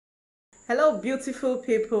Hello beautiful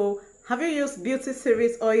people, have you used Beauty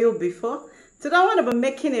Series oil before? Today I want to be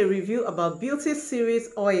making a review about Beauty Series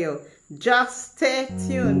oil. Just stay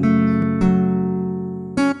tuned.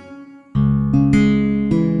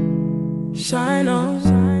 Shine on.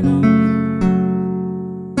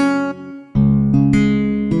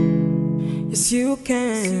 Yes, you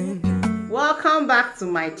can. Welcome back to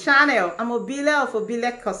my channel. I'm Obile of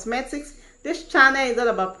Obile Cosmetics. This channel is all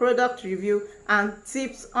about product review and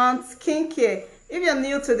tips on skincare. If you're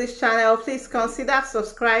new to this channel, please consider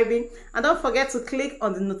subscribing and don't forget to click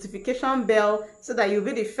on the notification bell so that you'll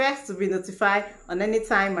be the first to be notified on any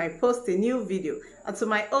time I post a new video. And to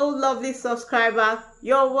my old lovely subscribers,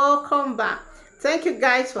 you're welcome back. Thank you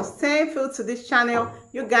guys for staying true to this channel.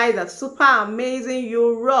 You guys are super amazing.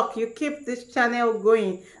 You rock. You keep this channel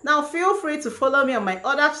going. Now feel free to follow me on my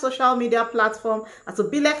other social media platform at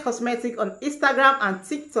Obile Cosmetics on Instagram and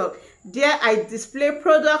TikTok. There I display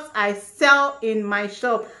products I sell in my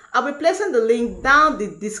shop. I'll be placing the link down the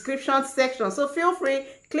description section. So feel free,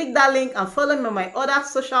 click that link and follow me on my other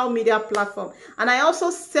social media platform. And I also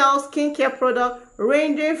sell skincare products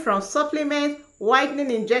ranging from supplements, whitening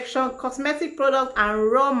injection, cosmetic product,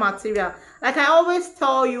 and raw material. Like I always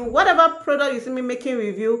tell you, whatever product you see me making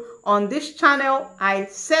review on this channel, I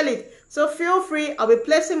sell it. So feel free, I'll be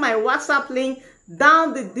placing my WhatsApp link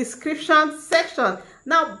down the description section.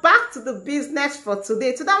 Now back to the business for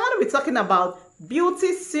today. Today I want to be talking about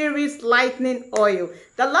Beauty Series lightening oil.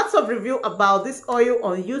 There are lots of review about this oil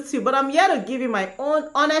on YouTube, but I'm here to give you my own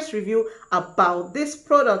honest review about this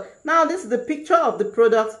product. Now this is the picture of the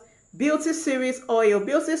product. Beauty Series oil.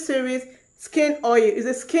 Beauty Series skin oil is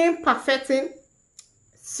a skin perfecting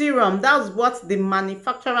serum. That's what the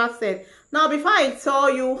manufacturer said. Now before I tell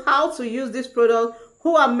you how to use this product,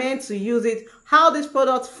 who are meant to use it, how this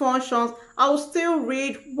product functions, I will still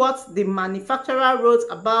read what the manufacturer wrote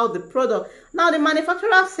about the product. Now the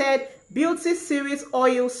manufacturer said Beauty Series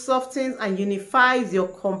oil softens and unifies your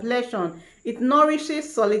complexion. It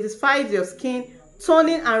nourishes, solidifies your skin,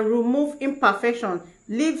 toning and remove imperfection,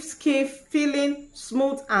 leave skin feeling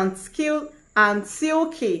smooth and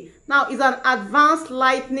silky. Now it's an advanced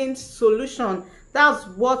lightening solution. That's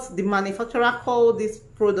what the manufacturer called this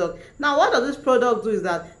product. Now what does this product do is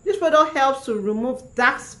that this product helps to remove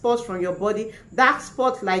dark spots from your body. Dark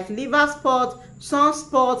spots like Liverspot,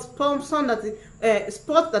 sunspots,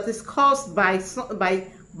 spot that is caused by sunburn,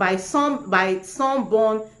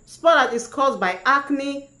 spot that is caused by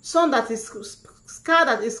acne, scar that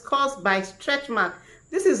is caused by stretch mark.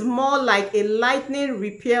 This is more like a lightening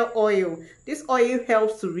repair oil. This oil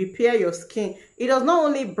helps to repair your skin. It does not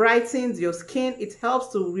only brighten your skin, it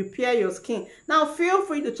helps to repair your skin. Now feel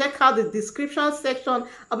free to check out the description section.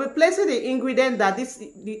 I'll be placing the ingredient that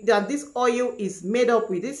this oil is made up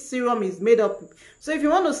with, this serum is made up with. So if you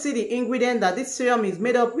want to see the ingredient that this serum is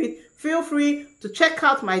made up with, feel free to check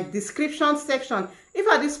out my description section. If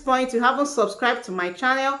at this point you haven't subscribed to my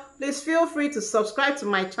channel, please feel free to subscribe to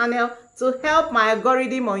my channel to help my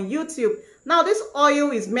algorithm on YouTube. Now this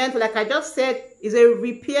oil is meant, like I just said, is a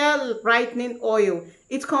repair brightening oil.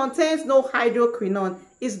 It contains no hydroquinone.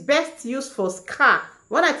 It's best used for scar.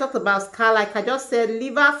 When I talked about scar, like I just said,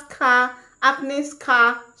 liver scar, acne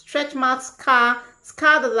scar, stretch mark scar,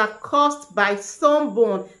 scar that are caused by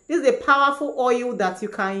sunburn. This is a powerful oil that you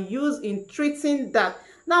can use in treating that.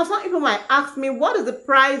 Now, some people might ask me, what is the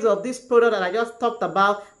price of this product that I just talked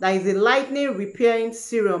about that is a lightening repairing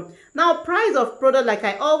serum? Now, price of product, like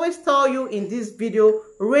I always tell you in this video,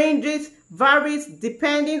 varies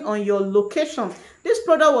depending on your location. This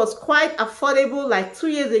product was quite affordable like 2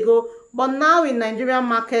 years ago, but now in Nigerian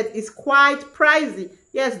market is quite pricey.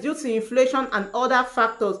 Yes, due to inflation and other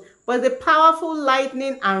factors, but it's a powerful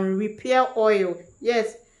lightening and repair oil.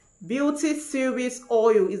 Yes, Beauty Series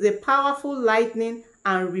oil is a powerful lightening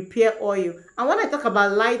and repair oil. And when I talk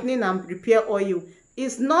about lightening and repair oil,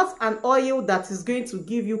 it's not an oil that is going to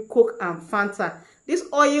give you Coke and Fanta. This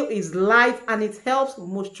oil is light and it helps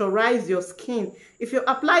moisturize your skin. If you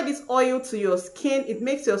apply this oil to your skin, it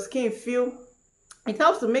makes your skin it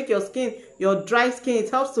helps to make your skin, your dry skin,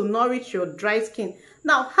 it helps to nourish your dry skin.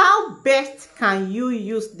 Now, how best can you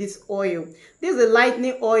use this oil? This is a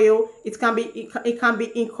lightening oil. It can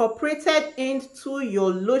be incorporated into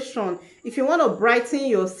your lotion. If you want to brighten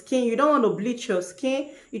your skin, you don't want to bleach your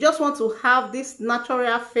skin, you just want to have this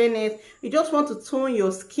natural fairness, you just want to tone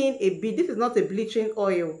your skin a bit. This is not a bleaching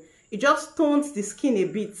oil. It just tones the skin a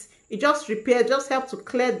bit. It just repairs, just helps to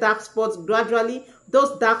clear dark spots gradually,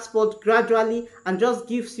 those dark spots gradually, and just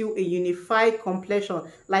gives you a unified complexion,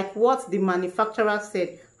 like what the manufacturer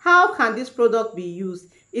said. How can this product be used?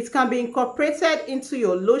 It can be incorporated into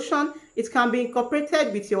your lotion. It can be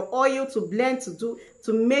incorporated with your oil to blend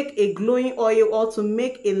to make a glowing oil or to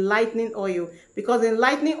make a lightening oil. Because in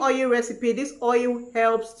lightening oil recipe, this oil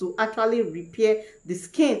helps to actually repair the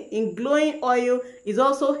skin. In glowing oil, it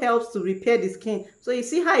also helps to repair the skin. So you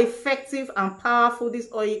see how effective and powerful this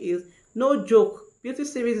oil is. No joke. Beauty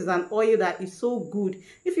Series is an oil that is so good.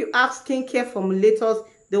 If you ask skincare formulators,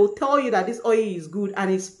 they will tell you that this oil is good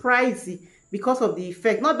and it's pricey because of the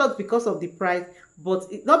effect, not just because of the price, but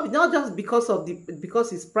not just because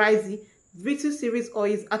it's pricey. Beauty Series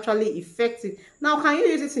oil is actually effective. Now, can you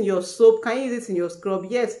use it in your soap? Can you use it in your scrub?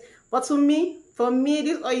 Yes, but for me,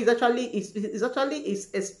 this oil is actually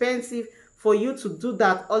expensive for you to do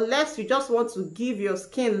that, unless you just want to give your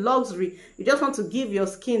skin luxury. You just want to give your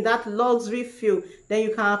skin that luxury feel. Then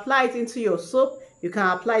you can apply it into your soap. You can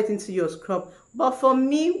apply it into your scrub. But for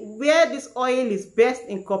me, where this oil is best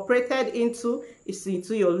incorporated into is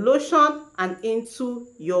into your lotion and into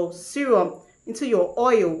your serum, into your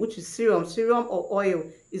oil, which is serum or oil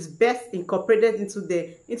is best incorporated into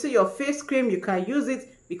there. Into your face cream, you can use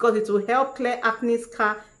it because it will help clear acne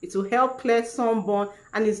scar, it will help clear sunburn,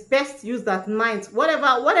 and it's best used at night.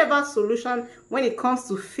 Whatever solution when it comes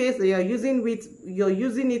to face that you're using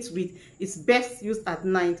it with, it's best used at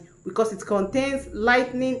night because it contains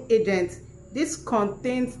lightening agents. This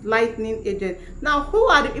contains lightening agent. Now, who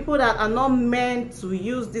are the people that are not meant to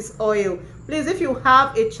use this oil? Please, if you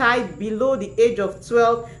have a child below the age of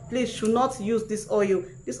 12, please should not use this oil.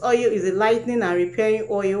 This oil is a lightening and repairing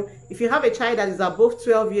oil. If you have a child that is above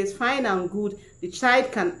 12 years, fine and good. The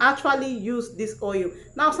child can actually use this oil.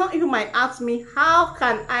 Now, some people might ask me, how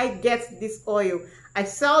can I get this oil? I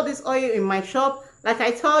sell this oil in my shop. Like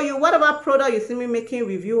I tell you, whatever product you see me making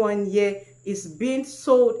review on here is being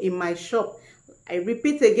sold in my shop. I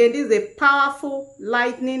repeat again, this is a powerful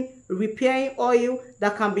lightening repairing oil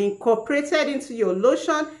that can be incorporated into your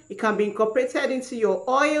lotion. It can be incorporated into your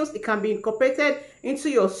oils. It can be incorporated into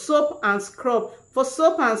your soap and scrub. For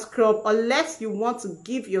soap and scrub, unless you want to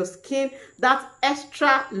give your skin that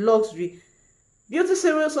extra luxury, Beauty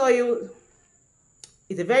Series oil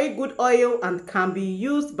is a very good oil and can be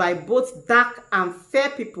used by both dark and fair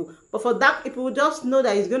people. But for dark people, just know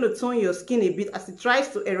that it's going to tone your skin a bit as it tries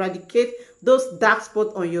to eradicate those dark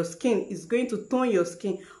spots on your skin. It's going to tone your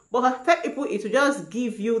skin. But for fair people, it will just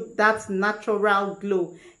give you that natural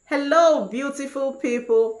glow. Hello, beautiful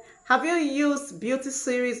people. Have you used Beauty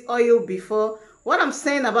Series oil before? What I'm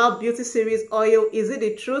saying about Beauty Series oil, is it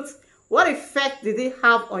the truth? What effect did it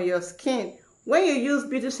have on your skin? When you use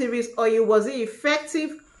Beauty Series oil, was it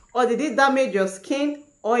effective, or did it damage your skin,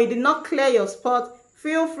 or it did not clear your spot?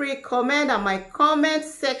 Feel free to comment at my comment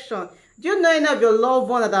section. Do you know any of your loved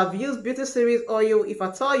ones that have used Beauty Series oil? If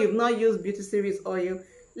at all you've not used Beauty Series oil,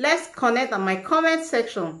 let's connect at my comment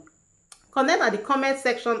section. Connect at the comment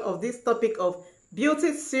section of this topic of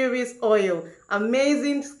Beauty Series oil,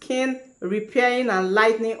 amazing skin repairing and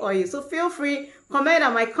lightening oil. So feel free, comment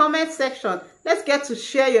at my comment section. Let's get to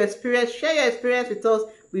share your experience. Share your experience with us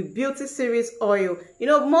with Beauty Series oil. You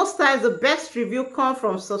know, most times the best review comes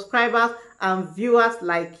from subscribers and viewers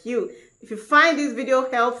like you. If you find this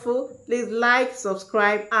video helpful, please like,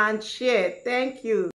 subscribe, and share. Thank you.